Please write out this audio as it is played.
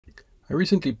I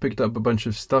recently picked up a bunch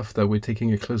of stuff that we're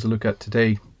taking a closer look at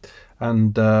today,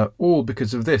 and all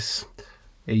because of this,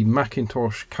 a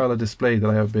Macintosh color display that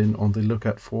I have been on the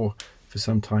lookout for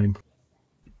some time.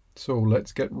 So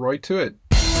let's get right to it.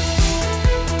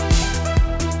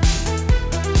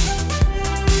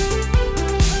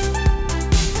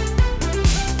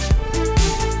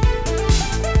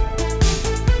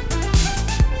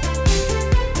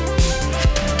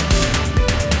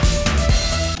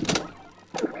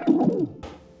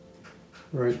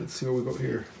 Right, let's see what we got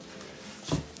here.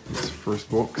 This first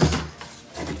box.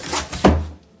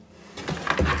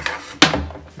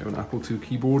 I have an Apple II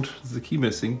keyboard. There's a key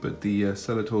missing, but the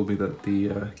seller told me that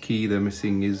the key they're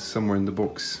missing is somewhere in the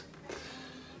box.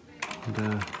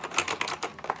 And,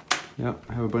 yeah,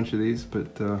 I have a bunch of these,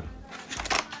 but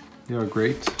they are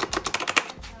great.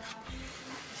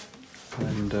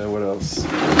 And what else?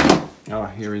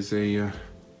 Here is a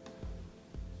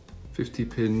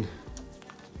 50-pin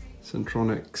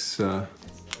Centronics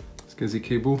SCSI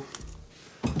cable.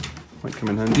 Might come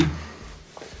in handy.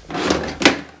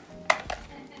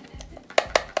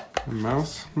 A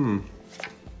mouse.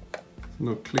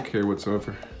 No click here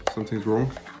whatsoever. Something's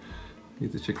wrong.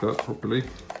 Need to check that properly.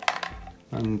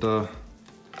 And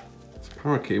it's a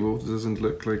power cable. It doesn't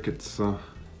look like it's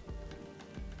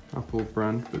Apple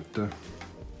brand, but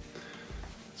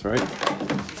that's right.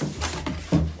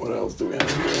 What else do we have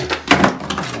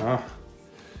here?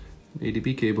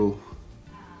 ADB cable.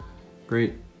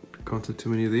 Great. Can't have too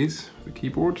many of these. The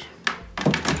keyboard.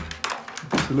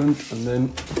 Excellent. And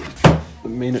then the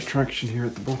main attraction here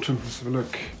at the bottom. Let's have a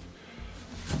look.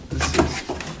 This is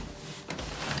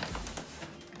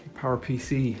Power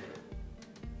PC.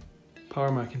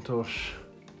 Power Macintosh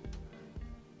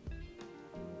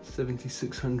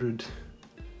 7600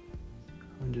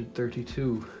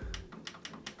 132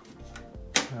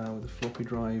 with a floppy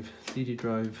drive, CD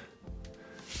drive.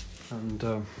 And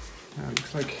it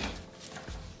looks like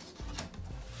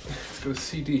it's got a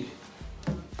CD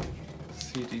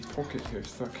pocket here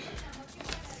stuck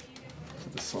to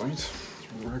the side. It's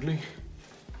rather ugly.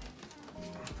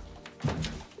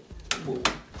 Whoa.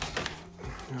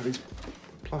 Now these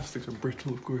plastics are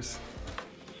brittle, of course.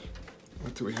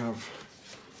 What do we have?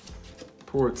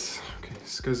 Ports. Okay,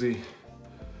 SCSI.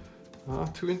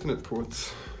 2 internet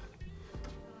ports.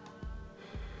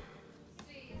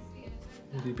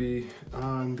 ADB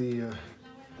and the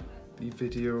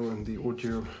video and the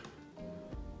audio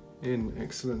in.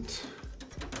 Excellent.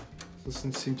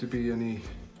 Doesn't seem to be any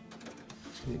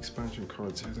expansion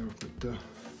cards here though, but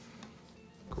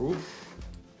cool.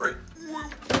 Right,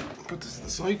 put this to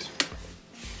the side.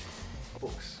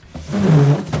 Box.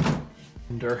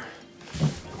 Under.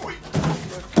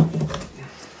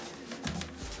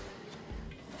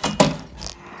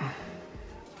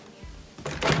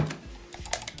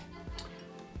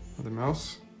 The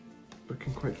mouse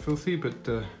looking quite filthy, but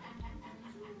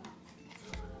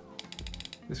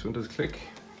this one does click.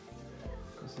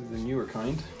 This is the newer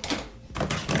kind.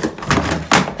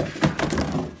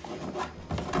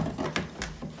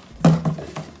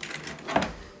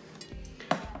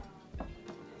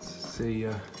 This is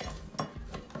a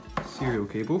serial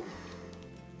cable.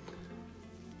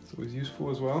 It's always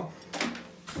useful as well.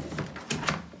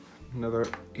 Another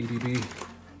ADB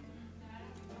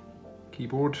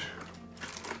keyboard.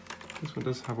 This one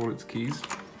does have all its keys.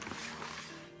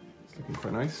 It's looking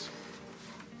quite nice.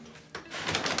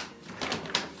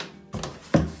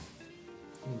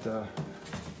 And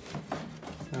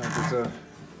there's a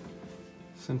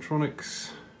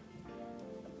Centronics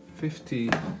 50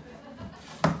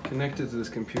 connected to this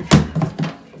computer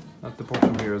at the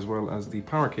bottom here, as well as the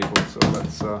power cable. So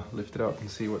let's lift it up and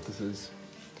see what this is.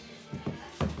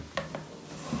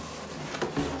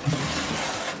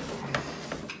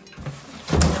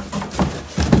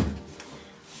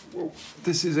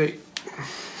 This is a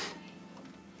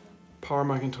Power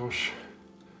Macintosh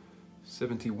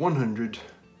 7100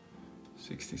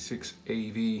 66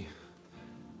 AV.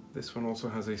 This one also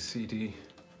has a CD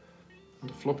and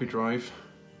a floppy drive.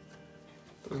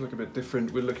 Does look a bit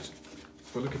different. We'll look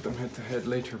at them head to head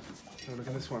later. Oh, look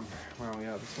at this one. Wow,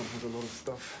 yeah, this one has a lot of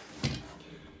stuff.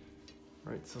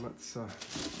 Right, so let's start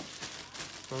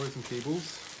with some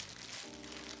cables.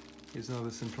 Here's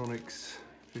another Centronics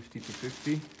 50 to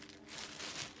 50.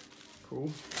 Cool.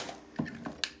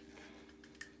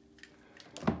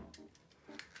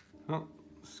 Oh,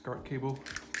 SCART cable,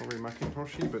 probably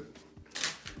Macintoshy, but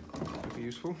might be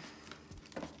useful.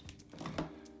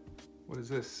 What is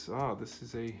this? This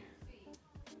is a,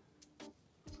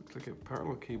 looks like a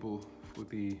parallel cable for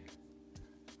the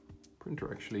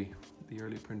printer, actually, the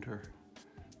early printer,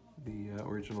 the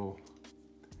original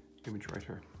image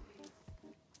writer.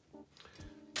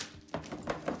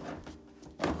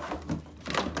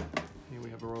 Here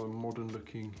we have a rather modern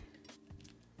looking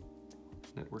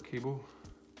network cable.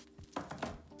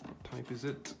 What type is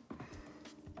it?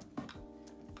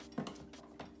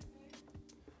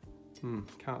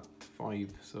 Cat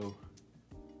 5, so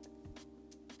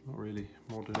not really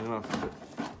modern enough, but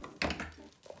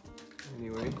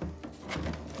anyway.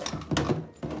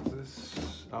 What's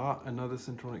this? Another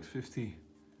Centronics 50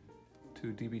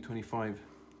 to DB25.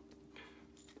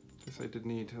 This I did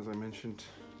need, as I mentioned.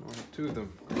 Now I have two of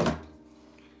them.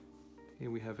 Here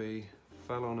we have a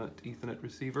Fallon Ethernet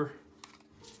receiver.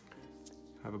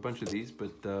 I have a bunch of these,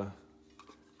 but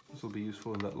this will be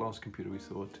useful in that last computer we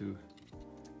saw to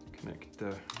connect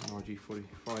an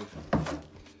RG45.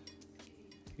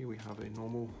 Here we have a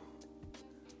normal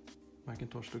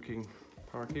Macintosh looking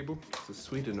power cable. This is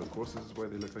Sweden, of course, this is why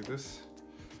they look like this.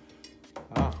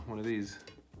 One of these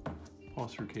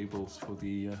pass-through cables for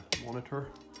the monitor.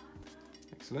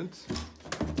 Excellent.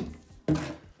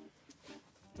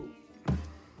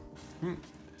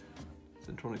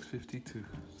 Centronics 50 to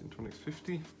Centronics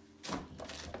 50.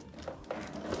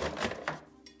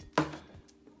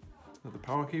 Now the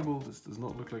power cable, this does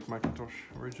not look like Macintosh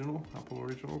original, Apple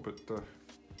original, but still,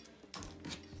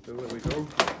 there we go.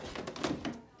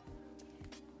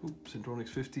 Centronics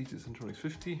 50 to Centronics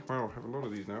 50. Wow, I have a lot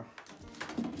of these now.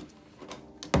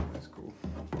 That's cool.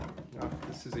 Yeah,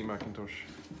 this is a Macintosh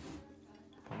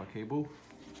power cable.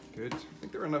 Good. I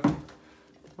think there are enough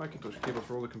Macintosh cables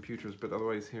for all the computers, but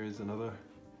otherwise here is another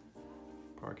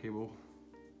power cable.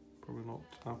 Probably not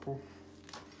Apple.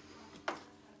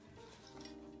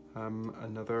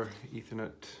 Another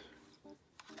Ethernet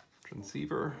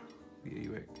transceiver, the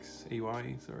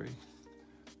AUI, sorry,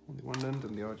 on the one end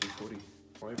and the RG45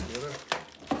 on the other.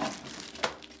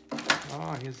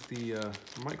 Here's the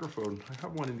microphone. I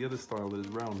have one in the other style that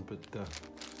is round, but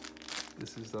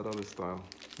this is that other style.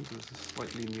 I think this is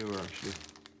slightly newer actually.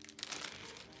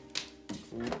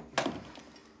 Ooh.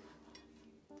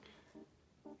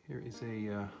 Here is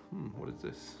a, what is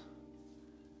this?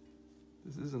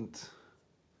 This isn't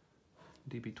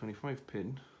DB25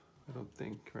 pin, I don't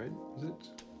think, right? Is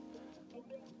it?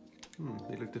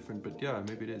 They look different, but yeah,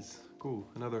 maybe it is. Cool,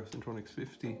 another Centronics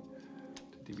 50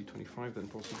 to DB25 then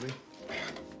possibly.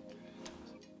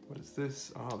 What is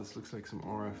this? This looks like some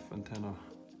RF antenna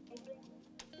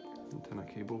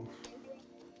cable.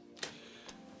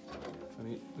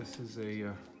 Funny, this is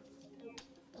a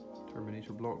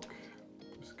terminator block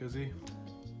for SCSI.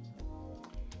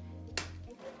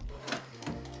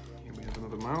 Here we have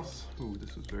another mouse. Ooh,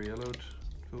 this was very yellowed,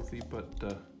 filthy, but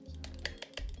does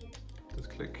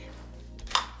click.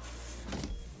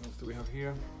 What else do we have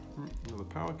here? Another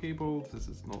power cable. This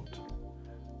is not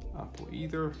Apple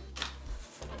either.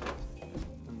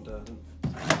 And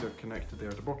these are connected there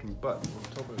at the bottom, but on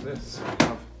top of this we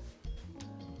have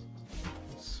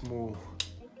a small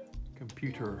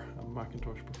computer, a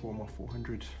Macintosh Performer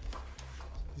 400.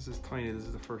 This is tiny. This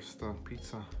is the first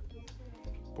pizza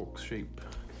box shape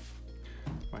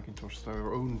Macintosh that I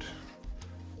ever owned.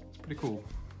 It's pretty cool.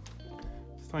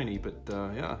 It's tiny, but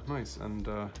yeah, nice. And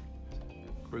of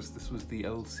course, this was the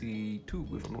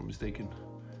LC2, if I'm not mistaken.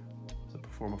 The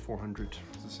Performer 400.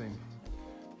 It's the same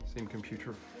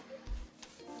computer.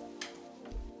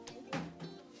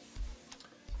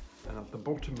 And at the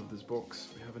bottom of this box,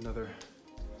 we have another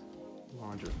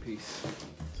larger piece.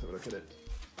 Let's have a look at it.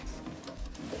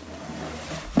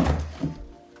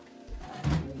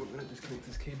 We're going to disconnect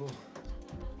this cable.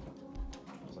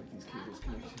 I don't like these cables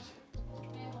connected.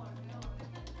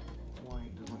 Why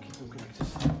do I keep them connected?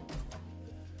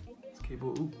 This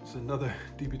cable, it's another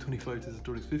DB25 to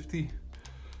Centronics 50.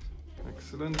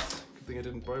 Excellent. Good thing I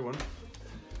didn't buy one.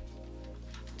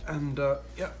 And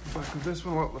yeah, back with this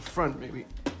one. Well, the front maybe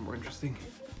more interesting.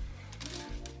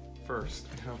 First,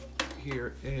 we have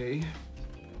here a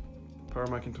Power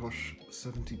Macintosh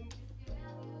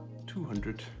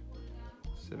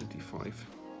 7275,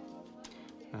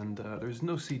 and there's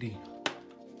no CD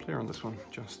player on this one,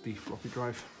 just the floppy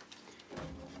drive.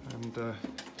 And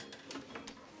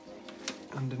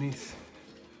underneath,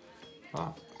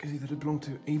 I can see that it belonged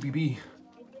to ABB,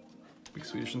 big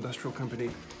Swedish industrial company,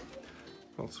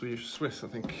 well, Swedish-Swiss I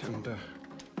think, and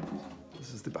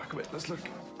this is the back of it. Let's look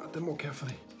at them more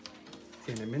carefully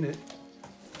in a minute.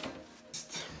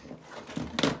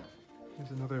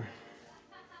 Here's another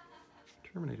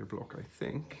terminator block, I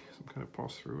think. Some kind of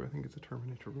pass-through. I think it's a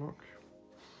terminator block.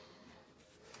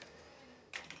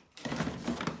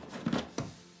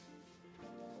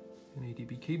 An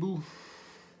ADB cable.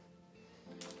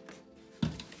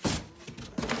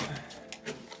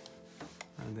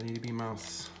 And an ADB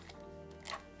mouse.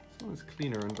 This one is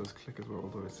cleaner and does click as well,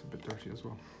 although it's a bit dirty as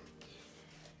well.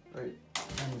 Right.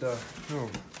 And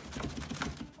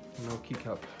no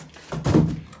keycap.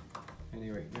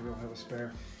 Anyway, maybe I'll have a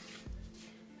spare.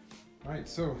 Right,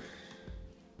 so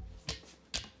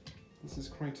this is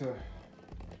quite a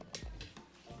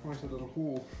little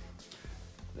haul.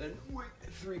 Then wait,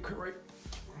 3 quite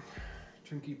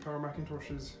chunky Power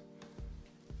Macintoshes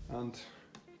and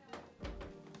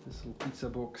this little pizza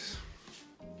box.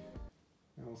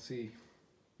 I'll see.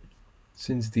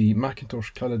 Since the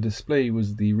Macintosh color display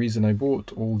was the reason I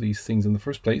bought all these things in the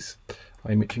first place,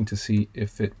 I'm itching to see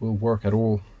if it will work at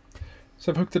all.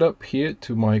 So I've hooked it up here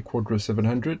to my Quadra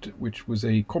 700, which was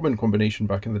a common combination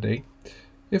back in the day.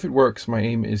 If it works, my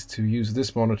aim is to use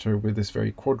this monitor with this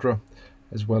very Quadra,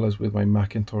 as well as with my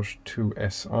Macintosh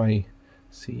IIsi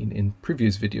seen in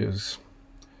previous videos.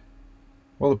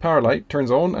 Well, the power light turns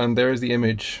on and there's the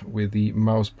image with the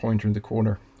mouse pointer in the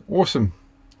corner. Awesome!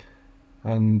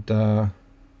 And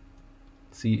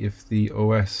see if the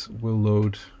OS will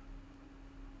load.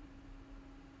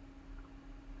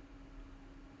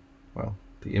 Well,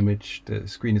 the image, the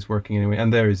screen is working anyway,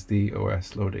 and there is the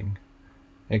OS loading.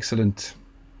 Excellent.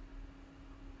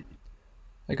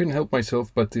 I couldn't help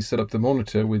myself but to set up the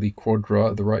monitor with the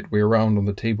Quadra the right way around on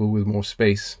the table with more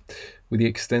space. With the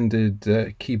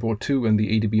extended keyboard too and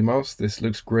the ADB mouse, this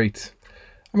looks great.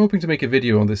 I'm hoping to make a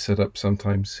video on this setup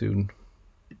sometime soon.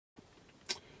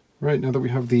 Right, now that we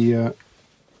have the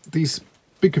these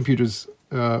big computers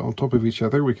on top of each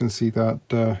other, we can see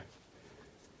that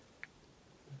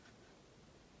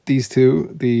these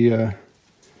two, the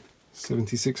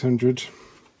 7600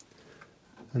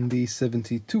 and the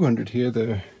 7200 here,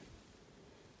 they're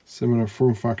similar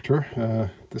form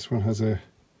factor. This one has a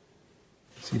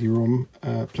CD-ROM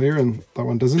player and that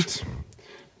one doesn't.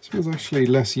 This one's actually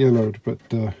less yellowed, but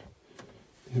they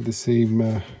have the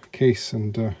same case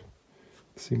and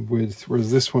same width,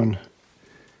 whereas this one,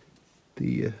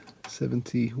 the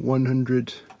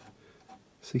 7100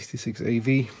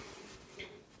 66AV,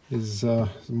 is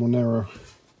more narrow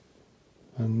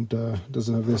and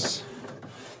doesn't have this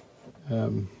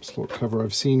slot cover.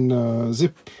 I've seen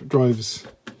zip drives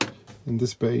in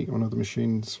this bay on other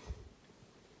machines,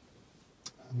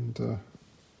 and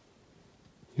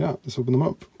yeah, let's open them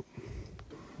up.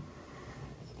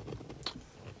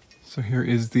 So here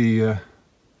is the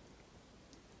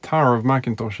tower of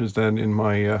Macintoshes then in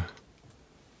my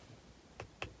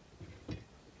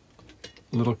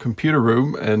little computer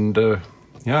room, and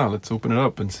yeah, let's open it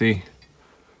up and see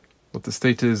what the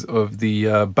state is of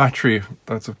the battery.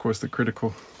 That's of course the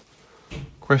critical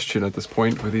question at this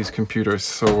point with these computers.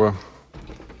 So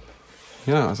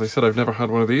yeah, as I said, I've never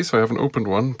had one of these, so I haven't opened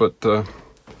one, but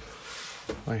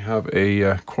I have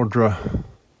a Quadra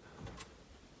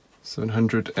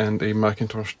 700 and a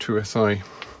Macintosh IIsi,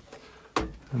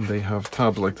 and they have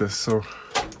tabs like this. So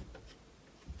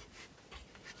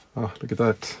look at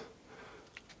that,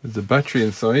 there's a battery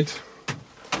inside,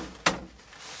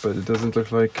 but it doesn't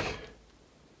look like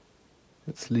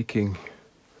it's leaking.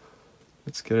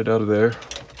 Let's get it out of there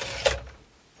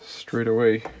straight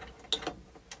away.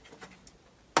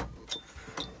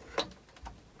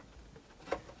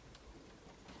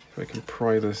 If I can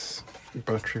pry this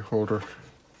battery holder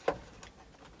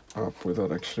up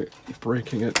without actually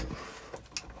breaking it.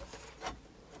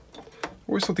 I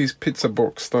always thought these pizza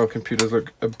box style computers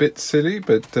look a bit silly,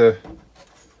 but I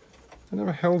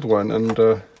never held one, and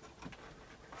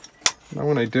now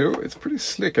when I do, it's pretty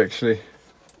slick actually.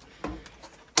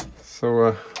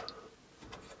 So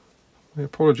my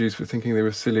apologies for thinking they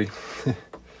were silly. Here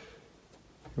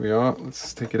we are,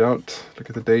 let's take it out, look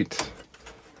at the date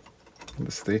and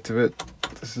the state of it.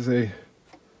 This is a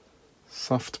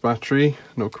soft battery,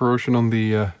 no corrosion on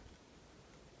the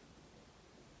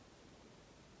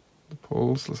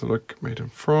poles. Let's look, made in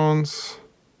France,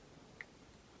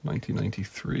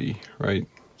 1993, right?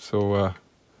 So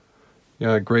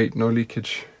yeah, great, no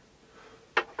leakage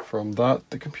from that.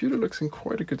 The computer looks in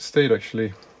quite a good state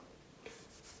actually.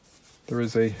 There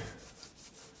is a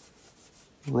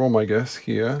ROM, I guess,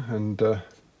 here, and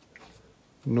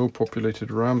no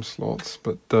populated RAM slots,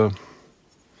 but let's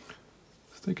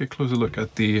take a closer look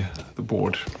at the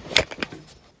board.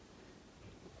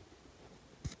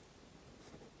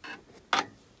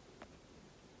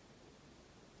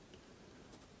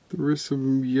 There is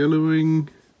some yellowing.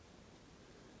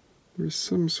 There is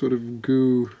some sort of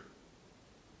goo.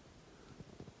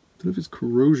 I don't know if it's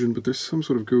corrosion, but there's some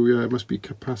sort of goo. Yeah, it must be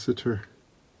capacitor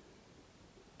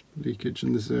leakage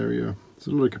in this area. There's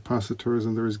a lot of capacitors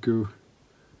and there is goo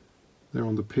there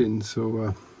on the pin.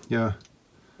 So yeah,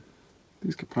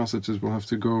 these capacitors will have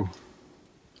to go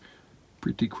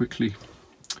pretty quickly.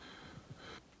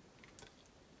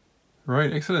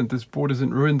 Right, excellent. This board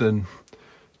isn't ruined then.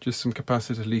 just some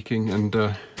capacitor leaking, and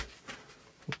we'll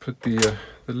put the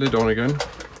lid on again,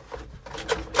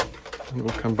 and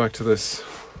we'll come back to this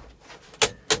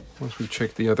once we've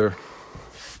checked the other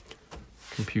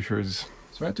computers.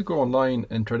 So I had to go online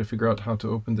and try to figure out how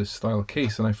to open this style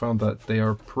case, and I found that they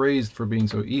are praised for being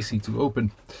so easy to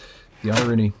open. The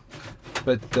irony.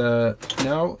 But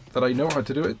now that I know how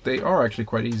to do it, they are actually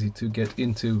quite easy to get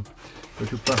into. There are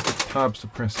two plastic tabs to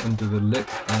press into the lip,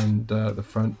 and the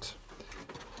front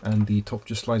and the top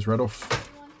just slides right off.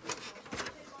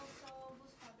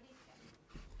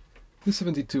 This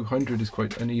 7200 is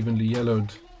quite unevenly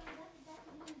yellowed.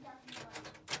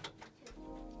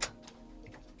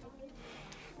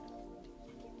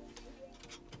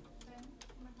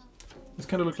 This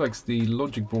kind of looks like the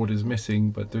logic board is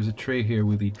missing, but there's a tray here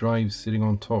with the drives sitting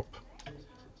on top.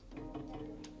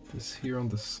 This here on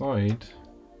the side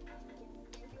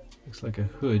looks like a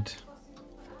hood.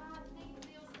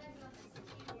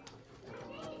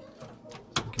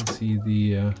 You can see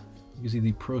the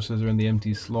processor and the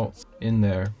empty slots in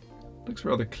there. Looks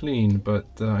rather clean, but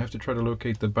I have to try to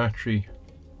locate the battery,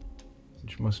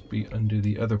 which must be under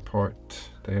the other part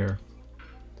there.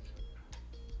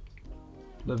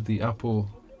 Love the Apple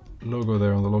logo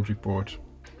there on the logic board.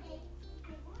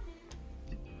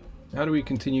 How do we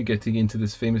continue getting into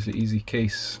this famously easy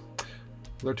case?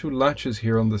 There are two latches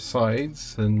here on the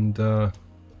sides, and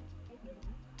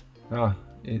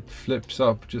it flips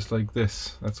up just like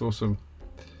this. That's awesome.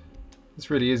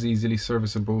 This really is easily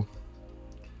serviceable.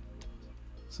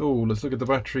 So let's look at the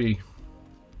battery.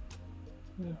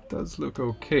 It does look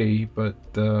okay, but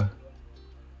it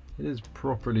is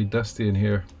properly dusty in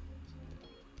here.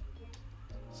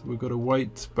 So we've got a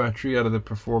white battery out of the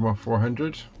Performa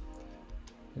 400,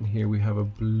 and here we have a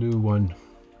blue one.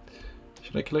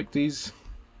 Should I collect these?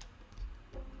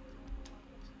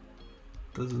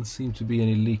 Doesn't seem to be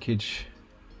any leakage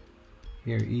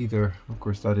here either. Of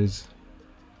course, that is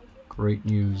great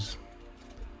news.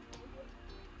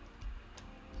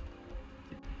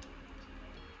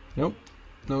 Nope,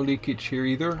 no leakage here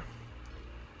either.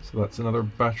 So that's another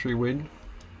battery win.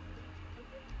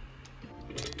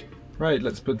 Right,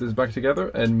 let's put this back together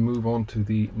and move on to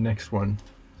the next one.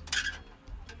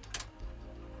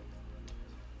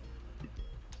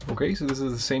 Okay, so this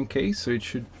is the same case, so it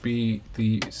should be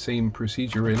the same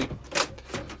procedure really.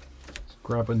 Let's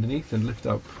grab underneath and lift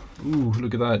up. Ooh,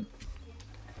 look at that.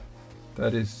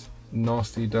 That is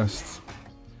nasty dust.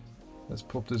 Let's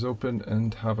pop this open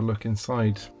and have a look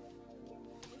inside.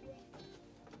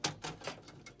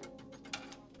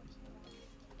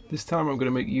 This time I'm going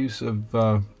to make use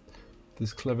of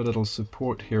this clever little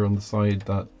support here on the side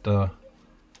that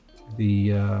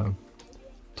the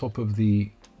top of the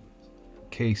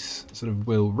case sort of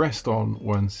will rest on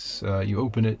once you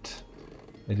open it.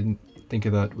 I didn't think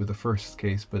of that with the first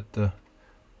case, but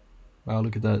wow,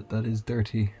 look at that. That is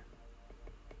dirty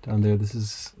down there. This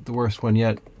is the worst one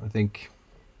yet, I think.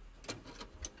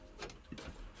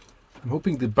 I'm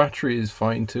hoping the battery is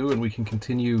fine too, and we can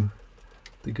continue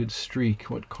the good streak.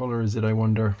 What color is it, I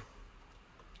wonder?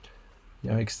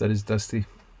 Yikes, that is dusty.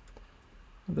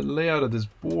 The layout of this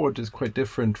board is quite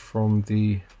different from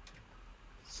the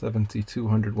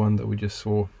 7200 one that we just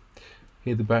saw.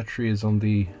 Here the battery is on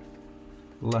the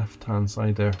left hand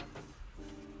side there.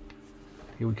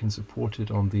 Here we can support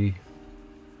it on the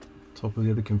top of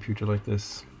the other computer like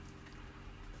this.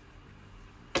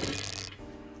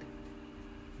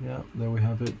 Yeah, there we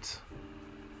have it.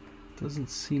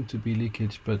 Doesn't seem to be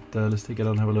leakage, but let's take it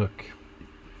out and have a look.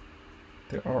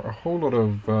 There are a whole lot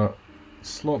of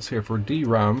slots here for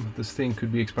DRAM. This thing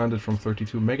could be expanded from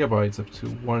 32 megabytes up to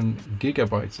 1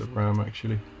 gigabytes of RAM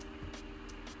actually.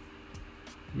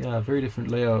 Yeah, very different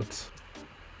layout.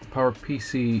 Power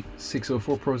PC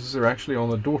 604 processor actually on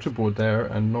the daughter board there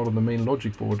and not on the main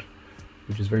logic board,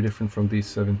 which is very different from the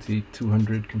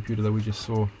 7200 computer that we just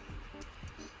saw.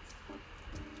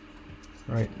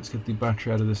 Right, let's get the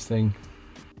battery out of this thing.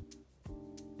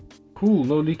 Cool,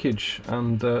 no leakage,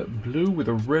 and blue with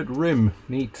a red rim.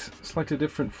 Neat. Slightly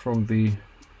different from the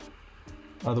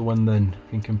other one then. You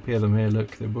can compare them here.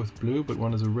 Look, they're both blue, but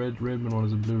one has a red rim and one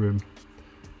has a blue rim.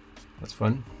 That's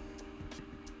fun.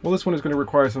 Well, this one is going to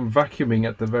require some vacuuming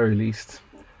at the very least.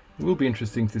 It will be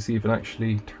interesting to see if it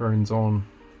actually turns on.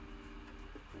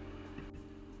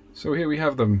 So here we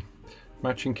have them.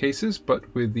 Matching cases,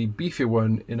 but with the beefier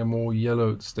one in a more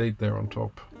yellowed state there on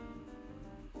top.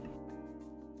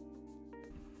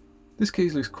 This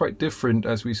case looks quite different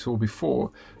as we saw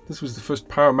before. This was the first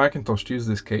Power Macintosh to use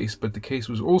this case, but the case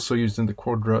was also used in the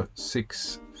Quadra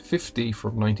 650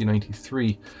 from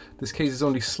 1993. This case is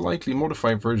only a slightly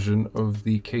modified version of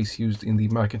the case used in the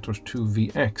Macintosh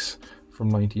IIVX from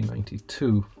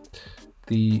 1992.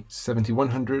 The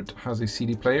 7100 has a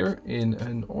CD player in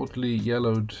an oddly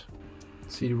yellowed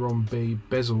CD-ROM bay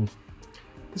bezel.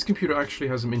 This computer actually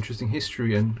has some interesting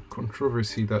history and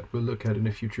controversy that we'll look at in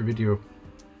a future video.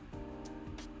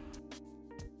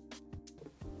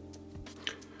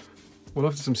 Well,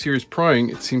 after some serious prying,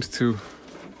 it seems to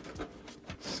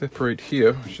separate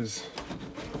here, which is...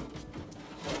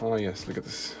 ah yes, look at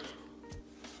this.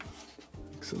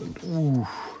 Excellent. Ooh.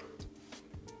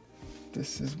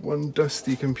 This is one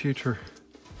dusty computer.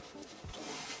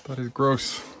 That is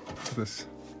gross. Look at this.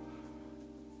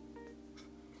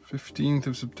 15th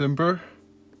of September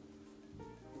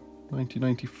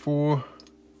 1994.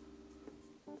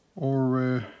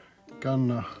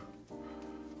 Oregana,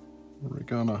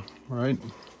 right?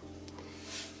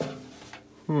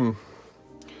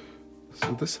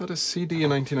 So this had a CD in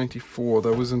 1994.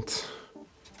 That wasn't...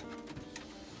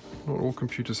 not all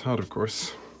computers had, of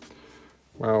course.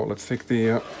 Wow, let's take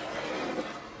the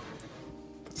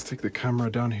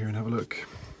camera down here and have a look.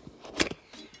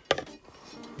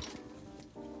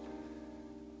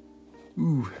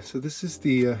 Ooh, so this is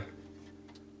the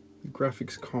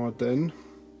graphics card then.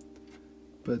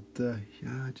 But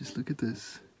yeah, just look at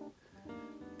this.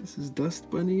 This is Dust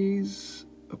Bunnies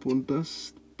upon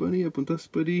Dust Bunny upon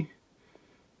Dust Bunny.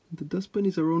 The Dust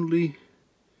Bunnies are only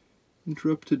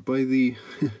interrupted by the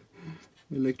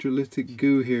electrolytic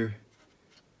goo here.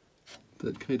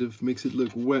 That kind of makes it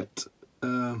look wet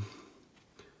around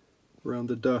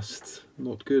the dust.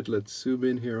 Not good. Let's zoom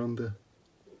in here on the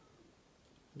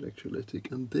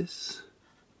electrolytic, and this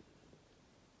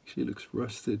actually looks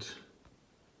rusted. So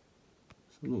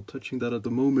I'm not touching that at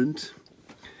the moment.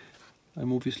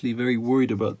 I'm obviously very worried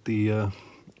about the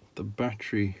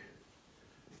battery,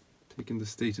 taking the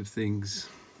state of things.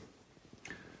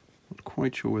 Not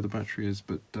quite sure where the battery is,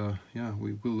 but yeah,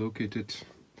 we will locate it.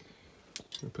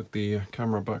 I'll put the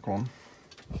camera back on,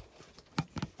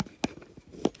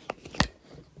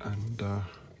 and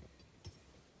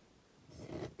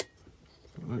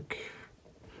look,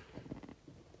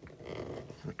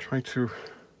 I'll try to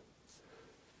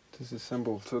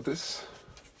disassemble. So this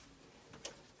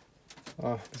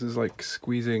is like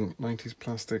squeezing 90s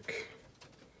plastic.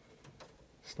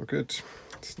 It's not good.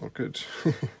 It's not good.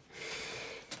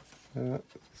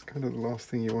 It's kind of the last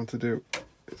thing you want to do,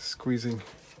 is squeezing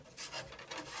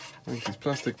 90s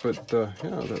plastic, but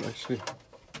yeah, that actually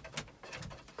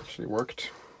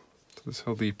worked. So this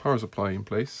held the power supply in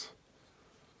place.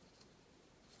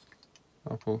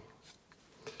 Apple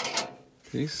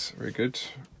piece, very good.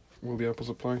 Will the apple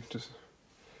supply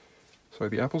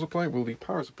the apple supply, will the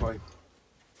power supply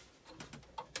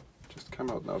just come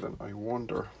out now then, I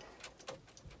wonder.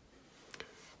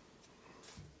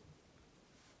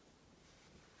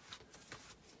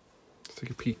 Let's take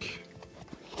a peek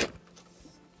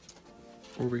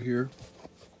over here.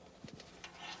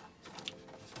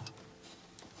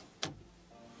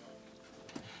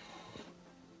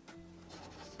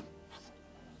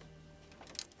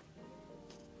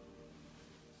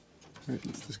 Right,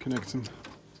 let's disconnect some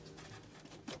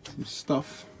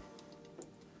stuff.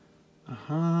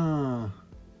 Aha!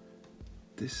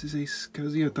 This is a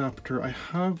SCSI adapter. I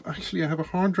have a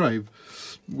hard drive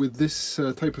with this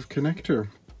type of connector,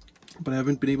 but I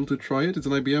haven't been able to try it. It's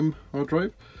an IBM hard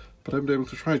drive, but I haven't been able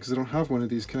to try it because I don't have one of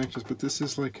these connectors. But this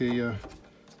is like a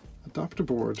adapter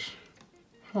board.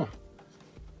 Huh.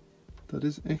 That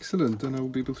is excellent, and I will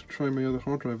be able to try my other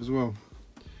hard drive as well.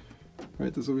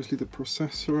 Right, there's obviously the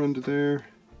processor under there,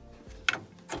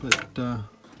 but right,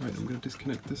 I'm going to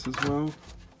disconnect this as well.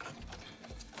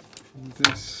 And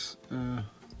this,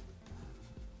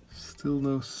 still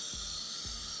no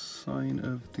sign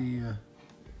of the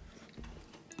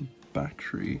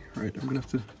battery. Right, I'm going to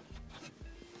have to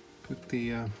put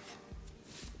the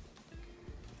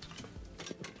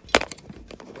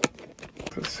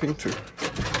that seemed to.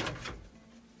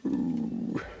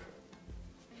 Ooh.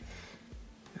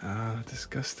 Ah,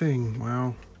 disgusting.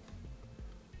 Wow.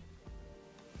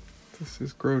 This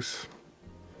is gross.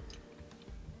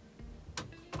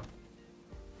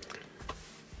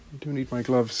 I do need my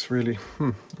gloves, really.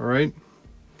 Alright.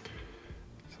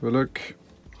 So look.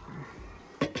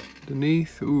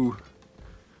 Underneath. Ooh.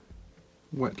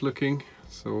 Wet looking.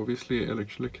 So obviously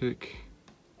electrolytic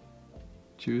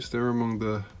juice there among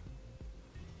the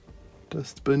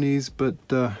dust bunnies, but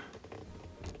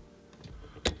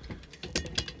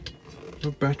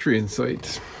no battery in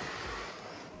sight.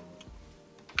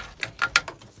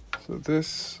 So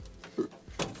this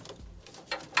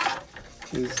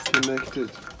is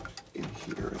connected in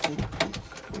here, I think.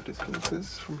 I'll disconnect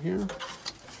this from here.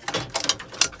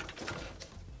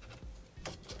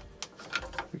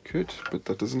 could, but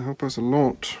that doesn't help us a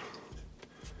lot.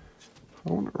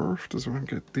 How on earth does one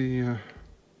get the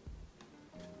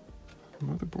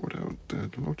motherboard out, the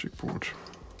logic board?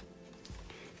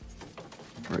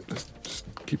 Right, let's just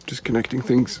keep disconnecting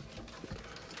things.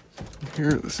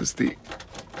 Here, this is the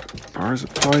power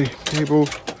supply cable.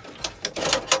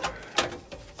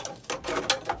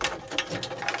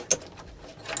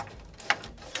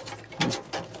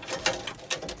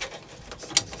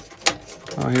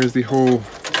 Here's the whole,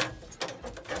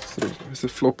 so it's a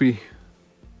floppy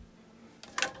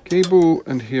cable,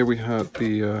 and here we have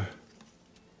the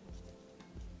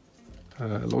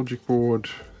logic board,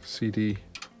 CD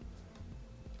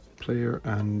player,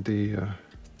 and the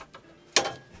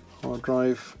hard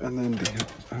drive, and then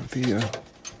the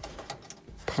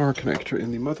power connector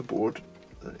in the motherboard,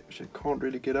 which I can't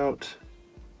really get out.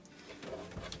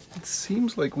 It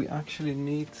seems like we actually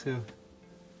need to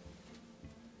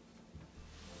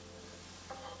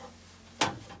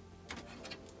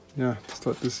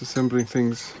start disassembling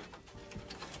things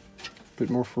a bit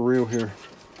more for real here.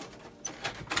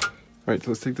 Right, so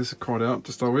let's take this card out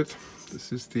to start with.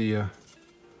 This is the,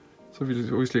 so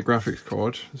obviously a graphics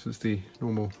card. This is the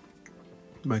normal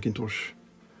Macintosh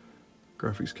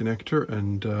graphics connector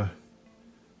and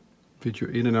video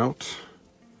in and out.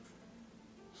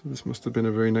 So this must have been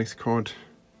a very nice card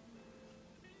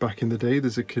back in the day.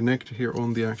 There's a connector here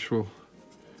on the actual,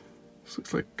 this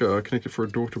looks like a connector for a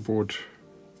daughter board.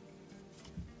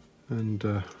 And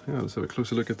yeah, let's have a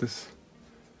closer look at this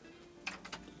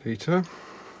later.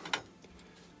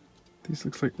 These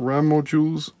looks like RAM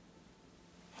modules.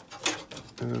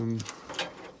 I'll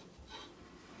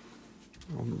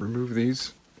remove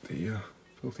these, the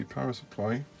filthy power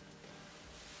supply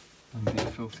and the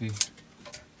filthy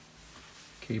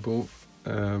cable,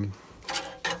 the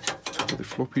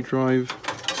floppy drive.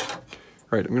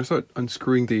 Right, I'm going to start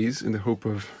unscrewing these in the hope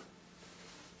of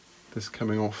this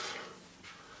coming off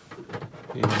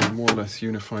in a more or less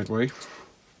unified way.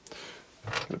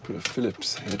 I'm going to put a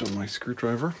Phillips head on my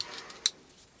screwdriver.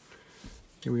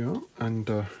 Here we are, and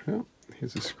yeah,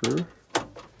 here's a screw.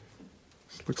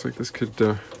 This looks like this could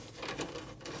help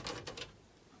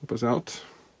us out.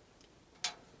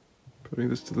 Putting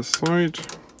this to the side.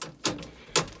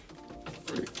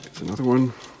 Here's another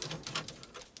one.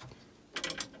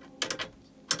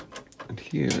 And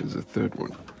here is a third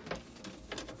one.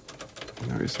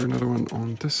 Now, is there another one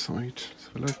on this side? So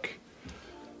look.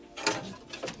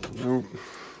 No,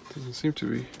 doesn't seem to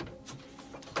be.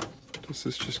 Does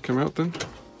this just come out then?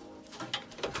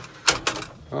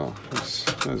 Oh, yes,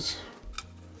 it does.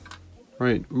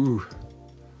 Right, ooh.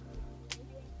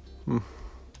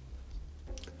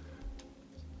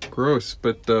 Gross,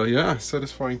 but yeah,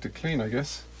 satisfying to clean, I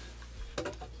guess.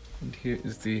 And here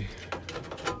is the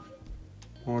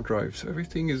hard drive. So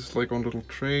everything is like on little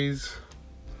trays.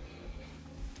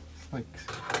 It's like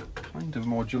kind of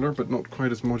modular, but not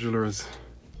quite as modular as...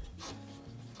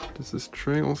 Does this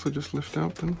tray also just lift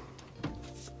out then?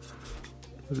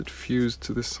 Is it fused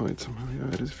to this side somehow?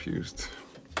 Yeah, it is fused.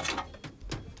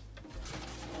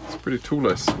 It's pretty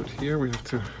toolless, but here we have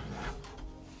to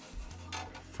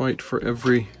fight for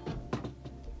every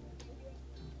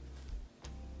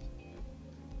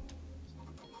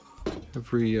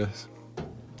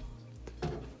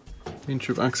inch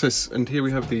of access. And here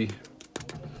we have the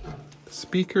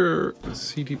speaker, the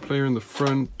CD player in the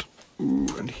front. Ooh,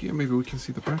 and here maybe we can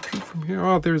see the battery from here.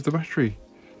 Oh, there's the battery.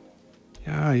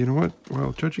 Yeah, you know what?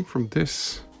 Well, judging from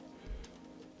this,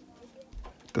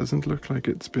 it doesn't look like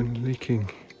it's been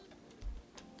leaking.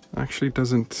 Actually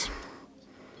doesn't.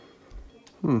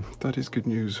 That is good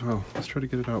news. Well, let's try to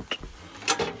get it out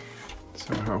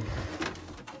somehow.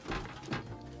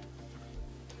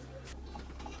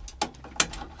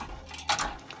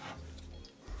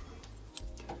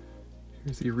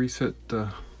 Here's the reset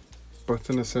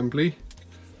button assembly.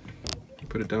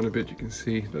 Put it down a bit, you can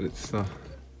see that it's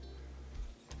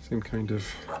same kind of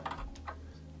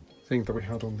thing that we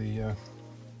had on the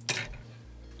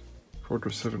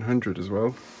Quadra 700 as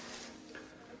well.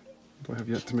 I have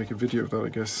yet to make a video of that, I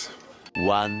guess.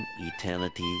 One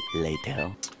eternity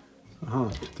later.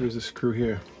 Aha, there's a screw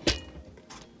here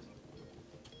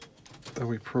that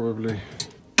we probably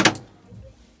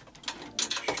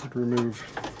should remove.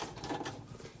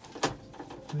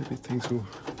 Maybe things will,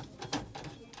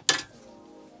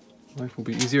 life will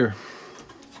be easier.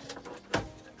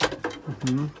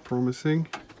 Promising.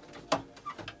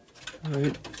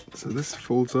 Right, so this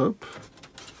folds up.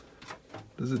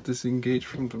 Does it disengage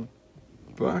from the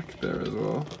back there as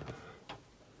well?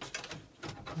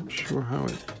 Not sure how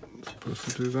it's supposed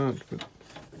to do that, but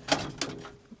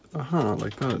aha,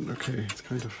 like that. Okay, it's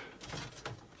kind of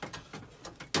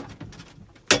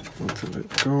want to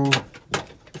let go.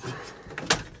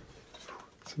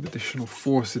 Some additional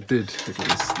force it did. Look at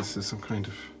this. This is some kind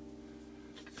of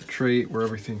tray where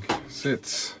everything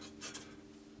sits.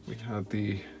 We had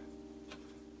the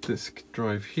disk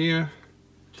drive here,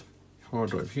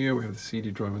 hard drive here, we have the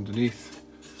CD drive underneath,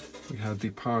 we had the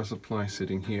power supply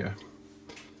sitting here.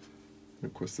 And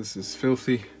of course this is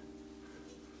filthy,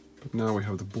 but now we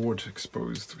have the board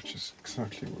exposed, which is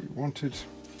exactly what we wanted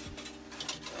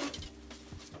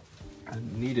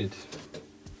and needed.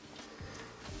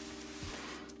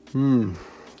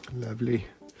 Lovely.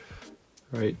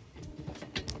 Right.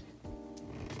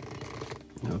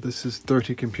 Now this is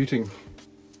dirty computing.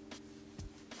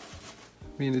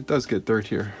 I mean, it does get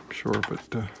dirtier, I'm sure,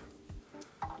 but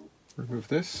remove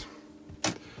this.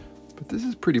 But this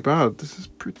is pretty bad. This is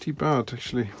pretty bad,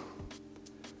 actually.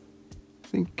 I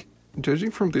think, judging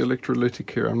from the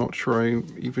electrolytic here, I'm not sure I'm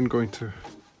even going to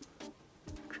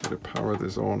try to power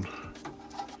this on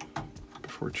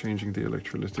before changing the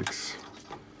electrolytics.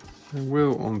 I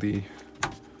will on the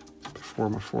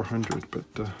Performa 400, but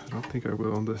I don't think I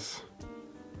will on this.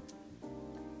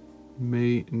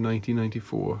 May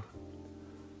 1994.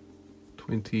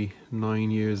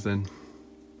 29 years then.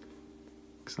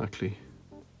 Exactly.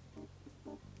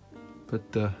 But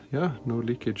yeah, no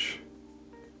leakage.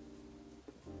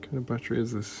 What kind of battery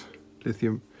is this?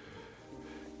 Lithium.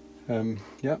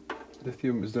 Yeah,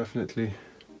 lithium is definitely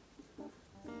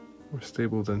more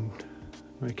stable than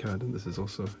NiCad, and this is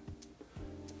also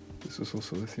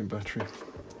lithium battery.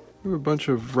 We have a bunch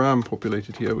of RAM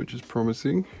populated here, which is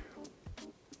promising.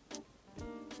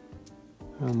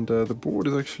 And the board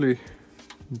is actually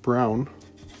brown.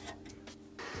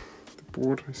 The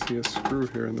board, I see a screw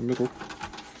here in the middle.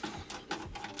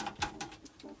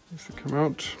 Needs to come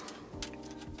out.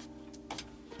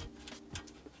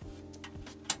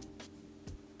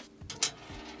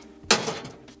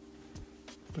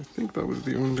 I think that was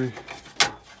the only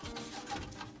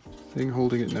thing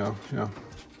holding it now, yeah.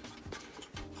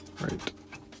 Right,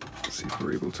 let's see if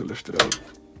we're able to lift it out.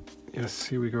 Yes,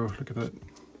 here we go, look at that.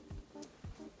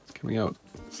 It's coming out.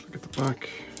 Let's look at the back.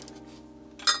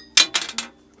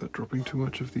 Is that dropping too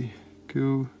much of the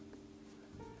goo?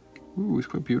 Ooh, it's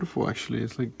quite beautiful actually.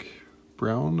 It's like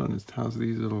brown and it has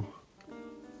these little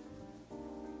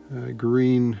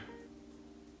green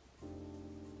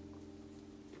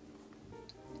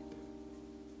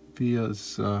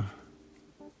vias,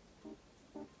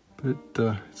 but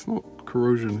it's not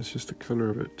corrosion, it's just the color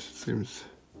of it. It seems,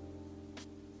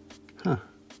 huh,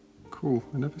 cool.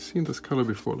 I've never seen this color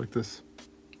before like this.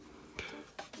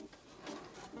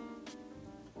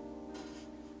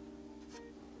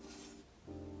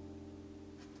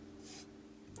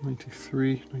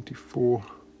 '93, '94.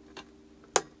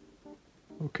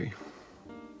 Okay.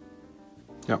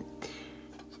 Yeah.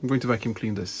 So I'm going to vacuum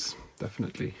clean this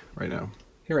definitely right now.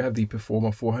 Here I have the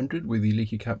Performa 400 with the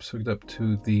leaky caps hooked up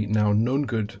to the now known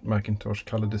good Macintosh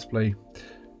color display.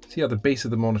 So yeah, the base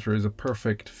of the monitor is a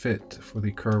perfect fit for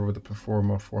the curve of the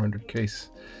Performa 400 case.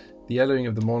 The yellowing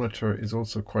of the monitor is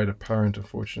also quite apparent,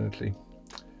 unfortunately.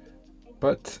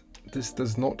 But this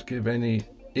does not give any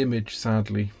image,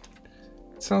 sadly.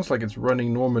 It sounds like it's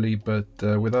running normally, but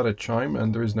without a chime,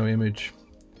 and there is no image.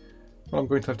 Well, I'm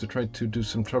going to have to try to do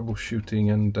some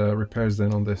troubleshooting and repairs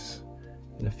then on this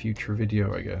in a future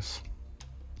video, I guess.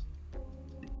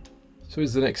 So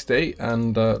it's the next day,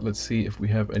 and let's see if we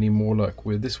have any more luck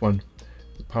with this one,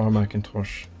 the Power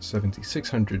Macintosh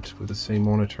 7600 with the same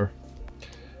monitor.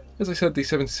 As I said, the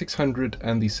 7600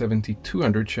 and the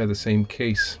 7200 share the same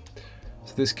case.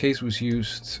 So this case was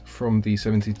used from the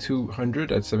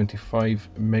 7200 at 75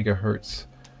 megahertz,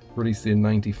 released in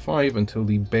 '95, until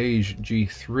the beige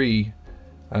G3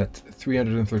 at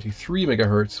 333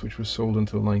 megahertz, which was sold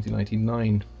until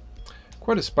 1999.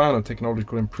 Quite a span of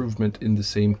technological improvement in the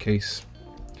same case.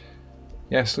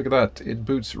 Yes, look at that. It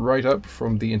boots right up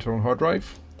from the internal hard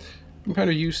drive. I'm kind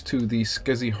of used to the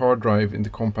SCSI hard drive in the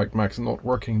Compact Macs not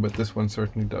working, but this one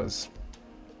certainly does.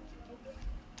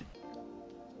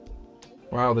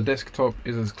 Wow, the desktop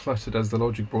is as cluttered as the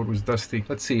logic board was dusty.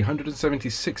 Let's see,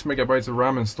 176 megabytes of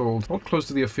RAM installed, not close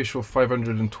to the official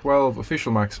 512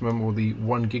 official maximum or the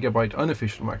 1 gigabyte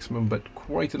unofficial maximum, but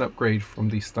quite an upgrade from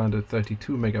the standard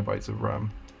 32 megabytes of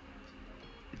RAM.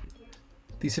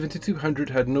 The 7200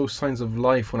 had no signs of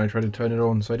life when I tried to turn it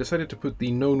on, so I decided to put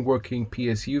the known working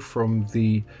PSU from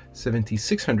the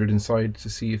 7600 inside to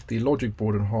see if the logic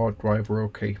board and hard drive were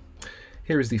okay.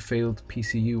 Here is the failed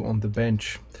PCU on the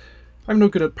bench. I'm no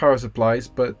good at power supplies,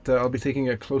 but I'll be taking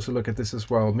a closer look at this as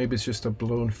well. Maybe it's just a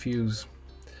blown fuse.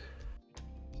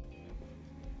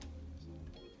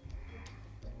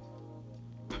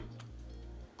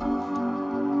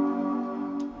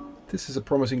 This is a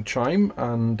promising chime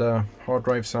and hard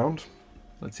drive sound.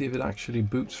 Let's see if it actually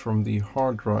boots from the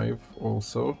hard drive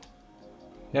also.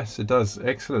 Yes, it does.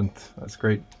 Excellent. That's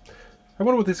great. I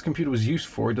wonder what this computer was used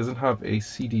for. It doesn't have a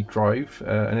CD drive,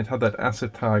 and it had that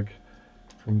asset tag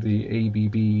from the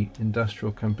ABB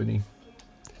Industrial Company.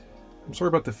 I'm sorry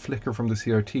about the flicker from the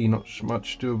CRT. Not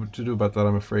much to do about that,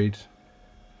 I'm afraid.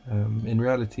 In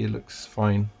reality, it looks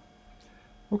fine.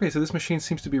 Okay, so this machine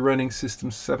seems to be running system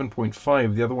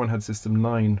 7.5. The other one had system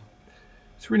 9.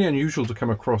 It's really unusual to come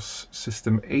across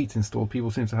system 8 installed.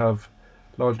 People seem to have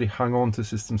largely hung on to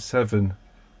system 7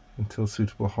 until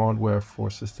suitable hardware for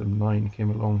system 9 came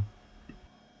along.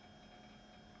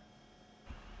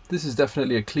 This is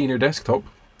definitely a cleaner desktop.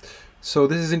 So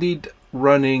this is indeed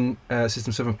running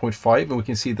system 7.5, and we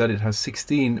can see that it has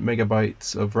 16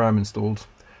 megabytes of RAM installed.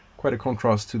 Quite a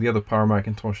contrast to the other Power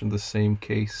Macintosh in the same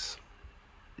case.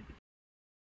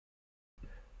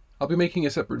 I'll be making a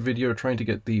separate video trying to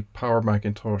get the Power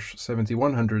Macintosh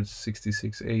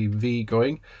 7166AV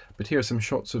going, but here are some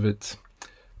shots of it.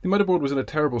 The motherboard was in a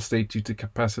terrible state due to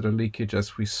capacitor leakage,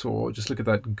 as we saw. Just look at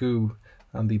that goo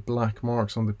and the black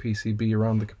marks on the PCB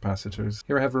around the capacitors.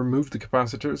 Here I have removed the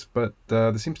capacitors, but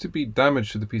there seems to be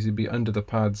damage to the PCB under the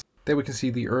pads. There we can see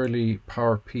the early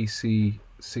PowerPC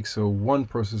 601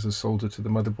 processor soldered to the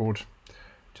motherboard.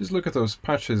 Just look at those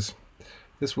patches.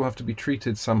 This will have to be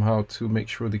treated somehow to make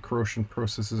sure the corrosion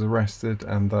process is arrested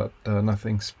and that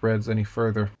nothing spreads any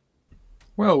further.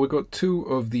 Well, we've got 2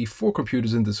 of the 4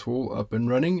 computers in this haul up and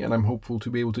running, and I'm hopeful to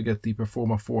be able to get the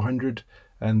Performa 400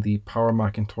 and the Power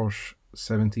Macintosh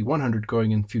 7100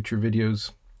 going in future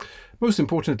videos. Most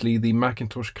importantly, the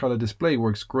Macintosh color display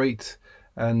works great,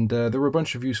 and there were a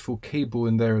bunch of useful cable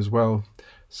in there as well,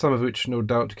 some of which no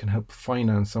doubt can help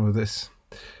finance some of this.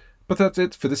 But that's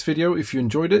it for this video. If you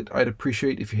enjoyed it, I'd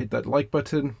appreciate if you hit that like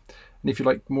button. And if you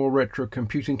like more retro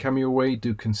computing coming your way,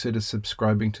 do consider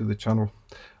subscribing to the channel.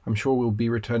 I'm sure we'll be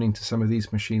returning to some of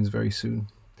these machines very soon.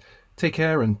 Take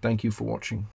care and thank you for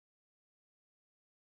watching.